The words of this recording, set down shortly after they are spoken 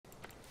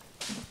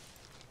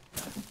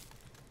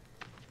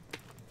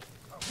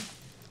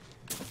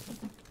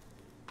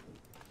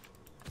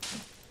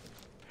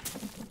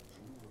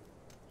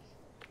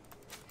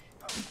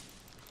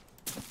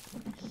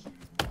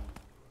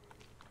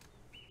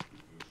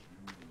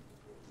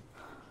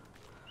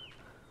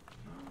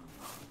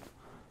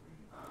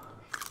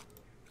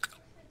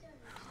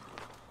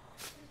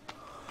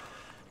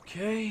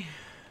Okay.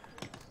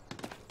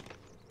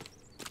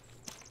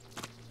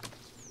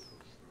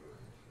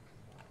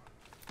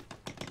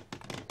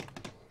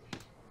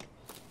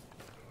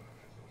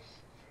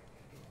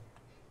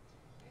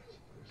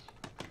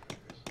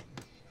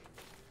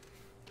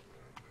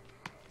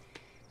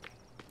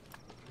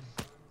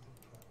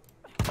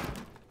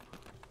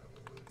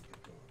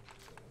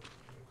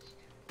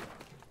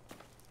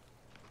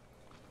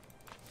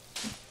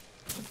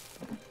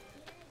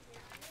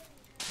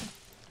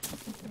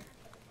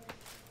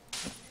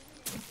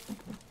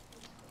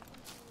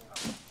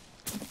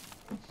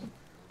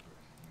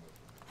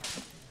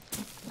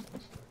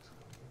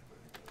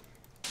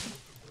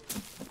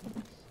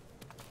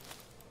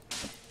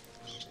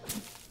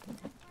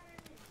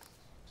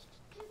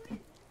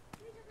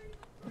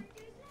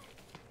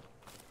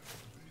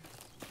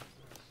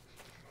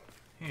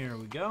 Here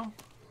we go.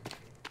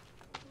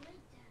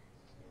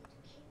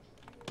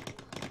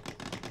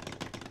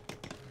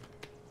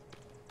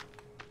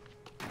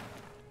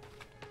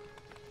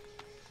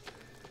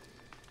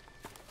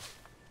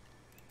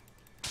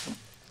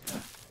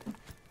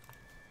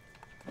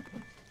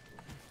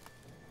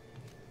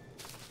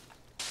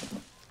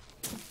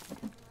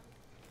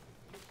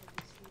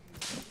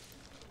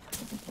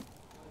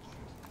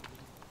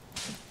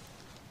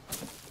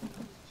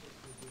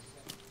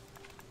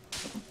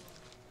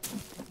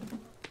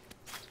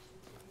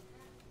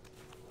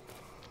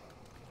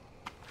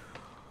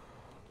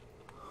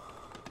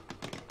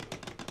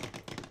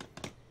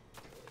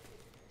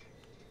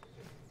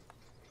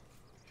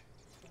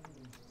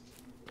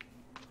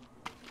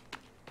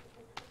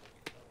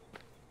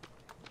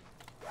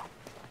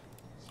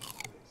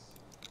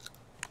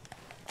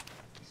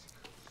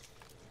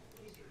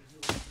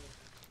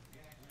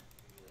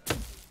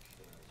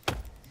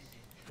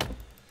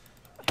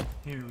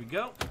 Here we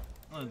go.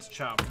 Let's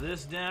chop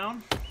this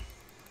down.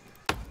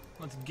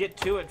 Let's get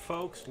to it,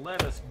 folks.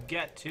 Let us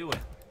get to it.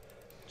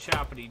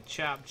 Choppity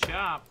chop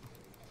chop.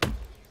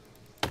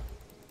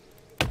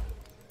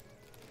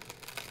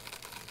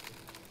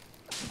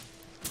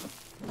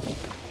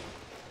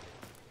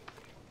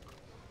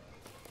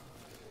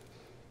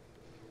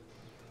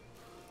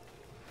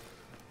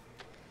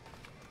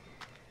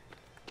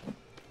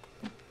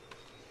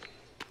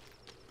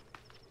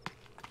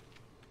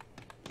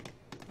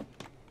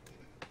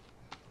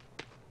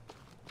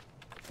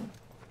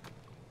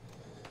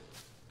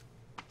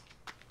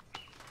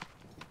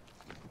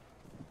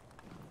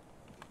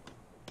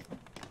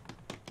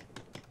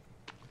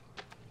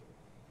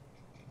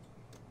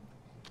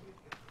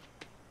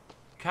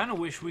 Kind of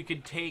wish we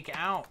could take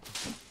out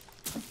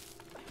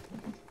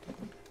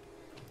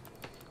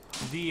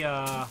the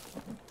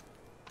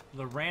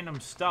random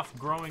stuff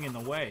growing in the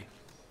way.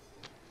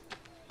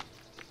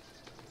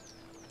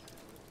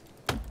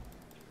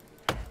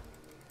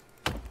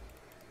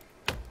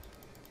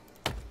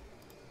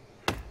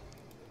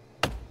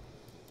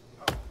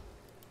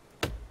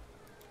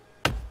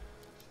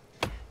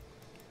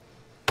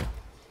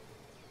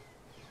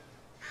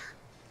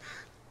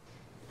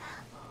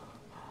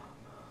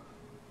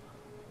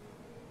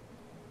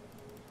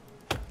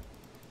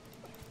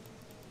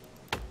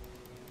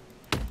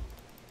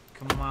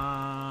 Come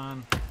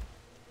on.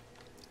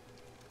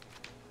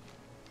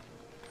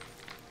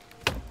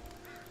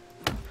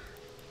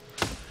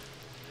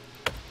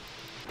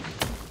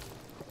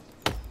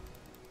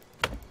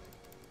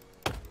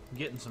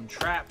 Getting some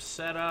traps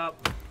set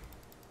up.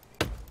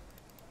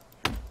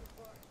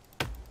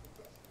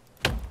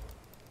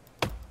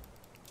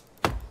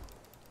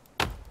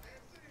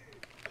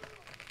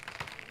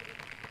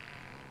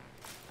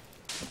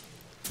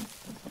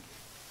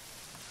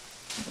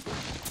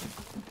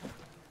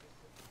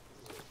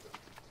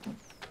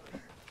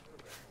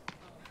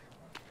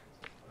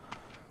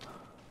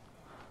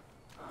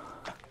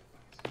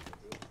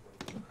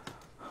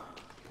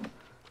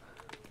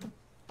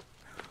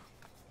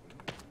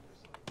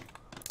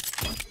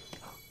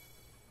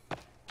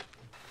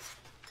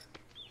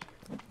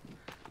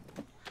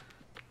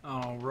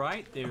 All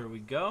right, there we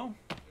go.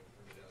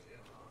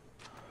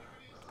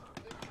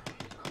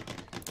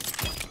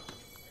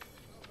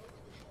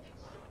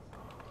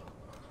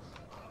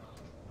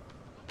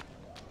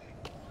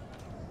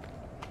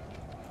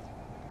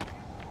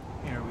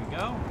 Here we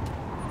go.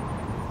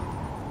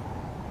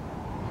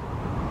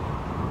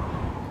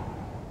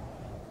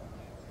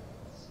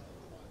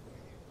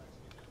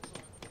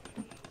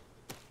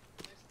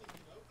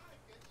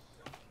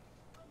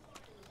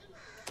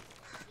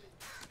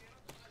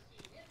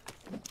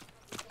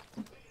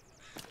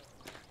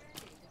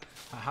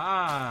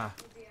 Aha!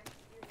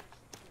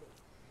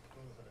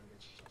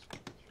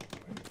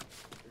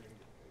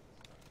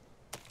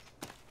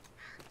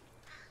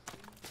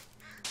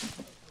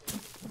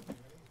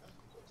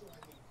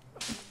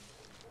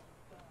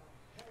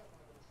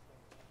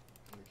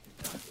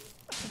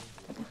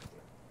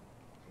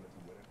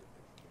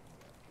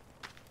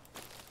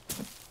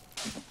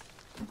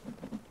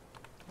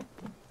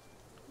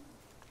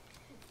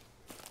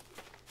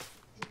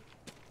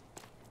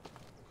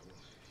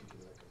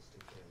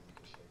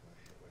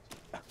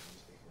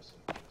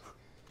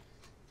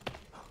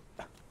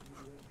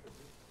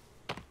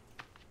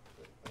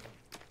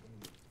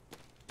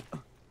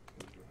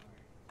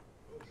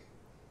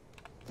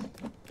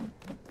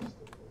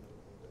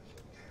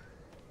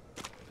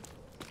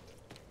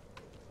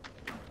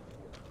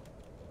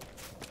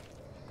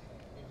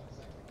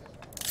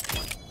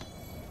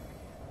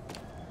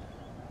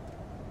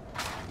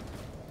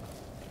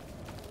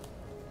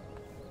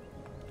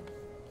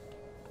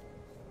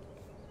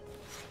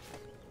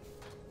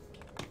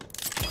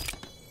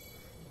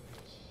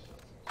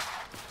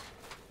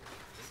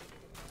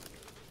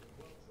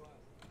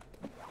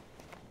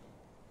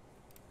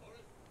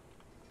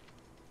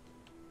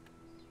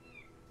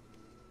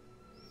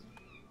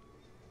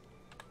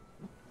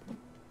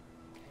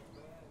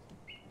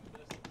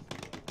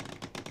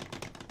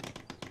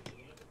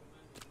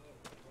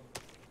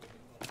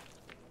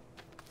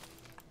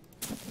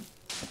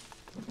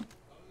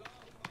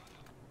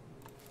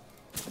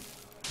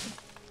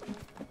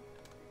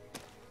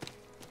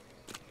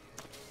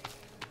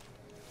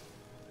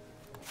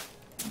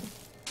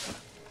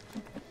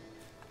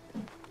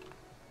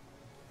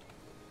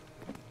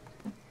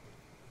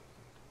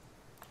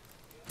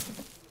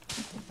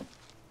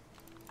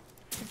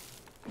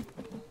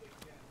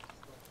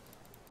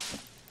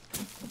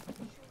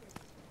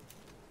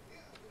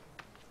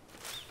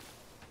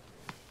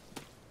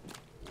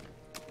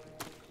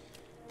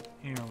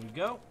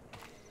 go.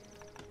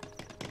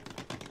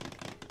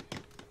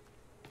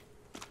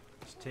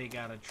 Let's take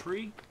out a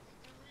tree.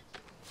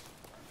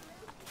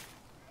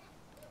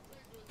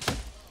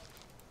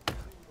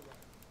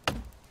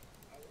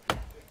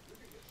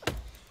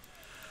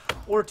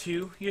 Or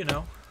two, you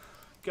know.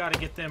 Gotta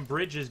get them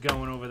bridges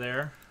going over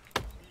there.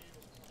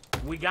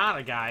 We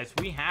gotta, guys.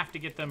 We have to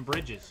get them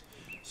bridges.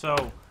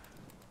 So,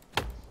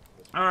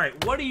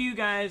 alright, what do you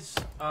guys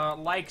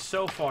like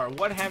so far?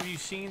 What have you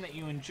seen that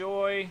you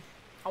enjoy?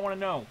 I want to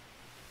know.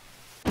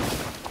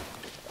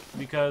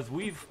 Because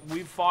we've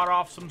fought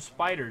off some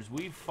spiders.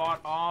 We've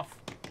fought off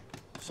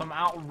some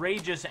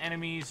outrageous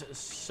enemies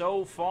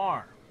so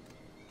far.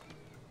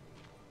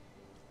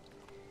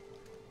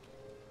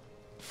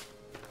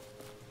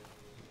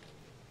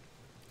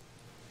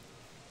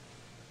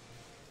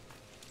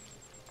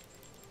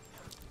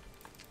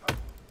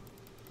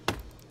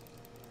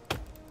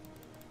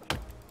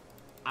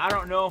 I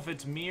don't know if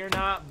it's me or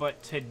not,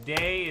 but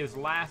today is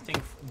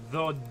lasting,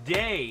 the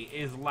day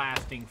is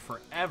lasting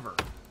forever.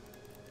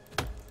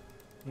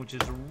 Which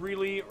is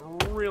really,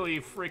 really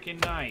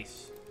freaking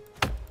nice.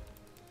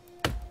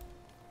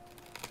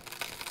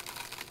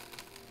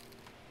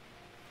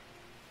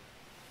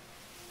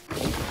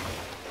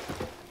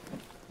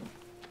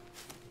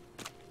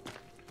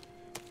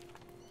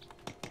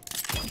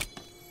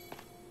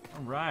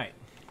 All right.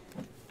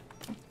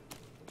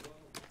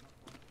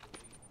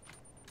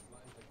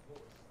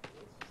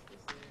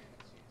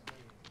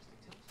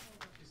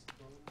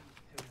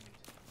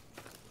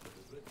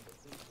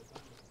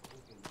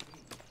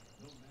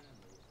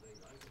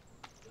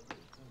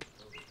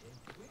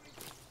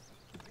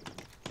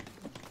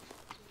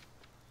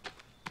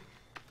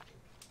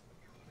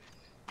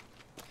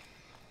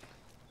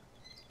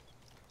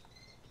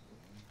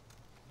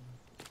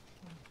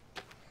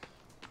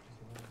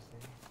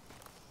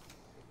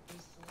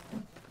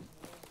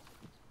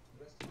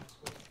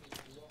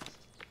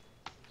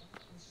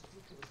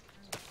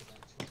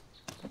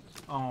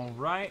 All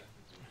right.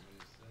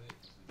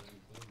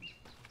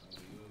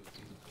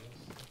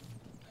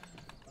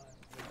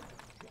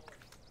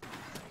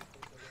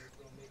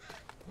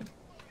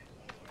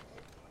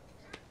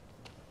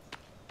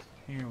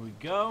 Here we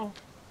go.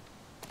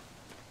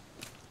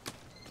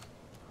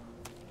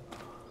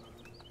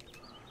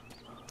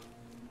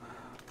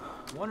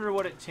 Wonder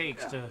what it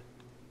takes to...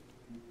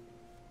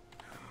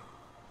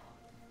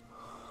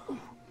 Am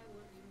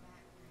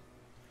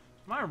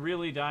I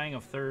really dying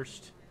of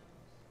thirst?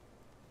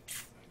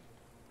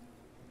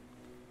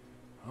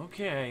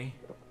 Okay.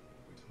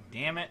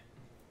 Damn it.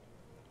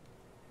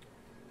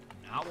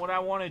 Not what I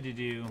wanted to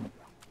do.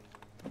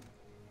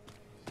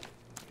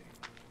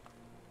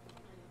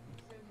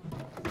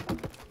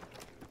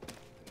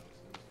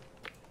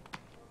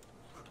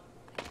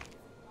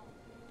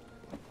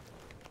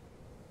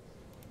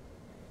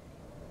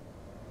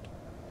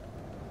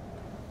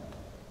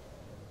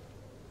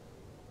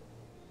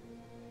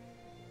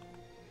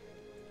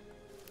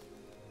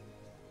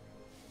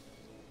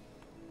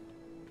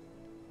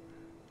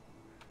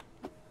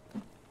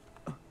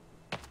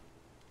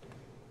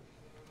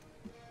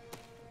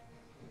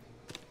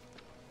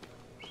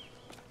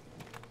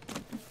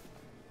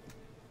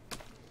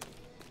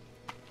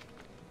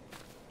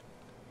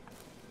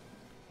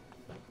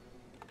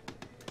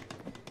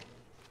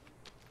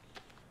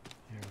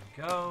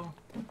 Go.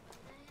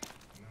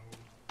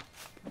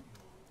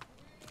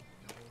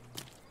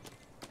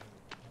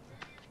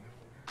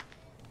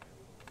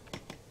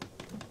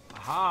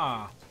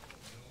 Aha.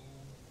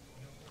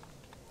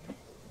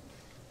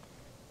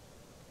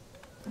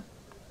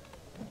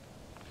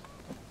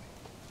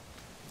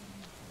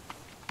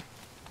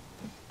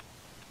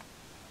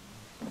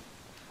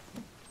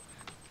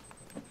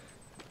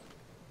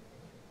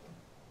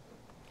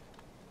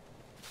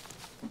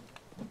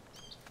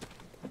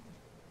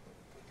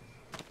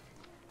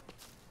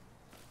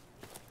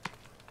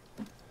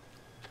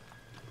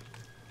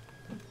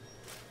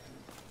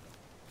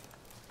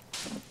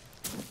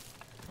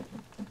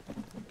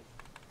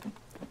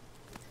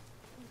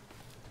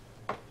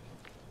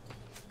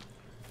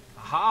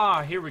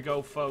 Aha, here we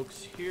go,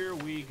 folks. Here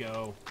we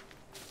go.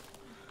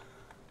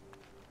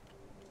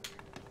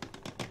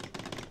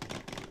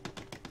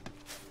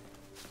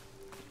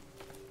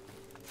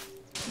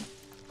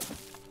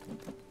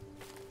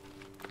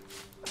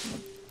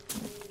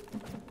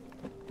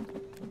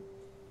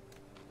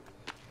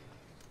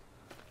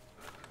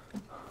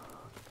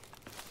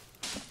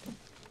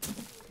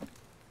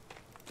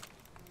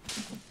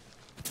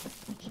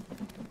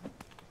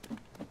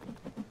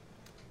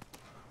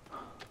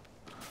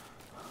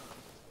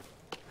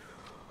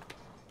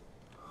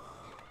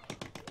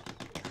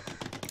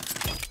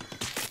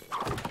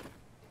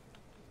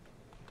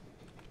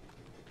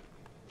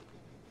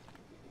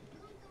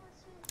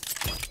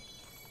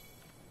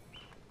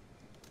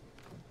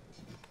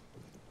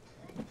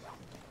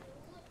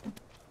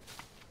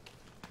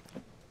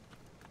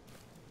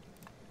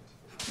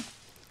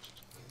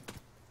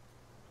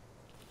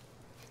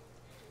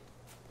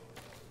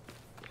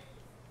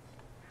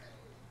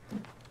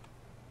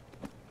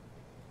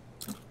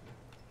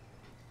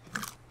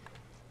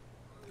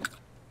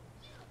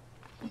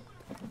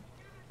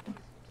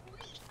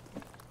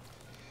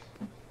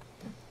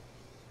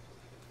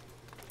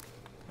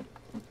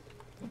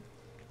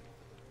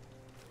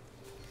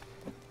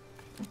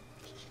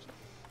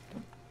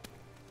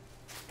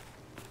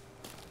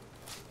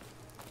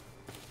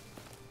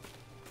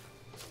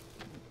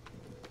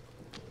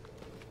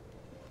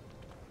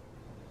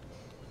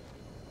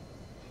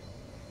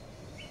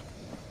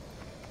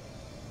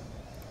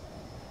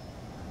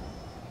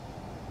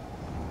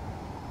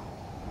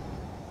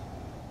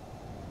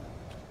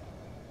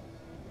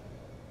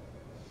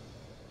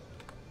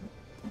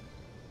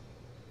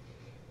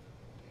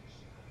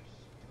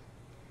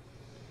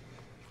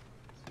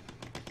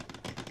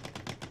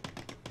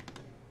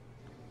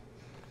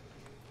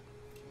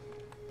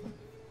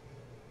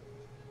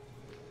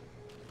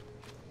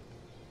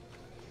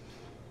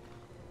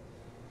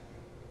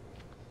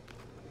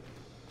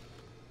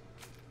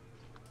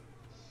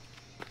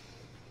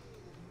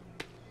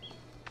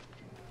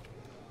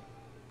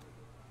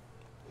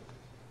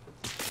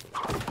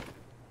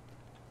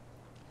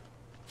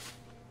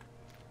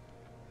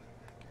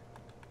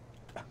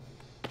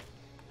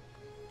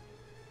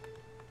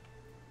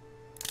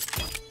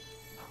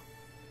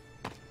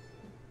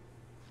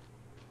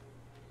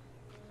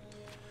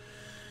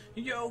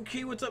 Yo,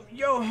 Key, what's up?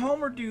 Yo,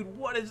 Homer, dude,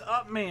 what is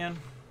up, man?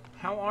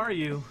 How are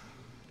you?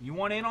 You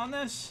want in on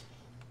this?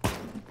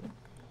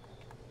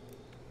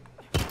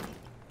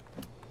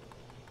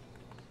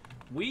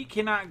 We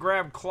cannot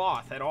grab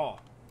cloth at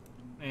all.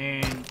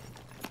 And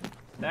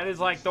that is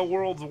like the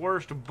world's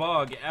worst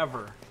bug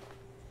ever.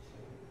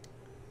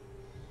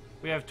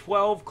 We have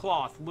 12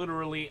 cloth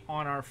literally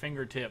on our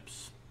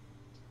fingertips.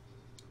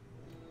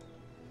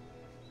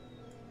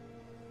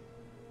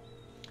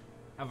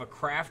 I have a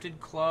crafted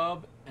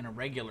club and a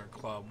regular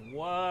club.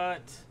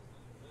 What?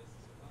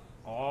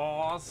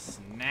 Oh,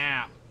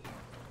 snap.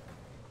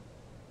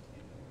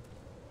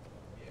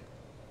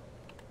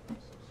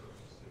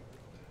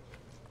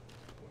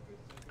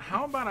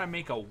 How about I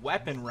make a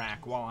weapon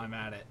rack while I'm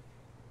at it?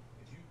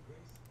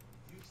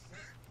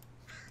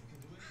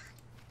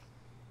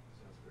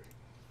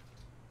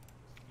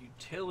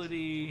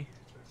 Utility.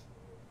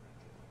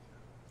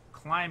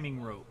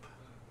 Climbing rope.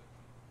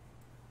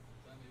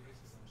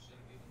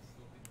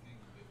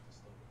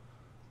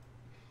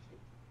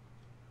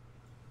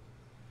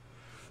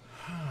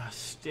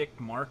 Stick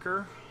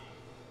marker.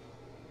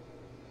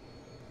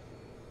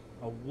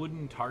 A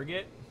wooden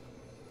target.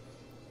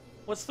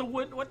 What's the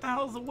wood? What the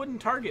hell is the wooden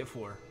target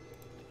for?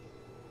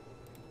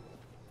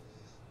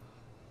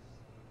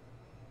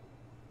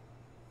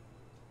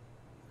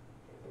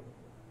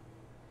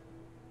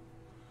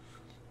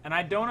 And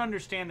I don't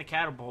understand the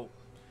catapult.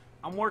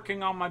 I'm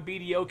working on my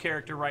BDO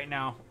character right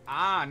now.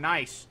 Ah,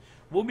 nice.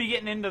 We'll be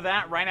getting into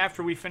that right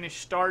after we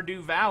finish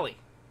Stardew Valley.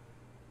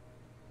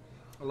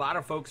 A lot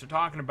of folks are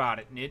talking about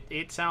it, and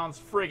it sounds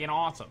friggin'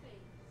 awesome.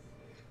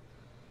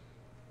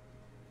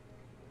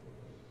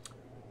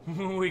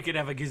 We could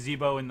have a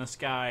gazebo in the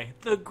sky.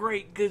 The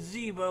great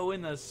gazebo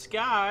in the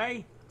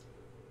sky.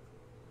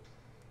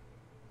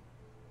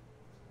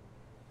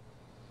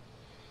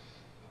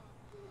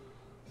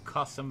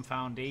 Custom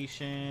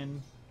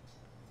foundation.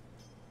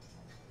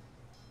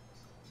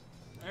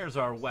 There's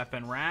our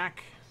weapon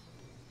rack.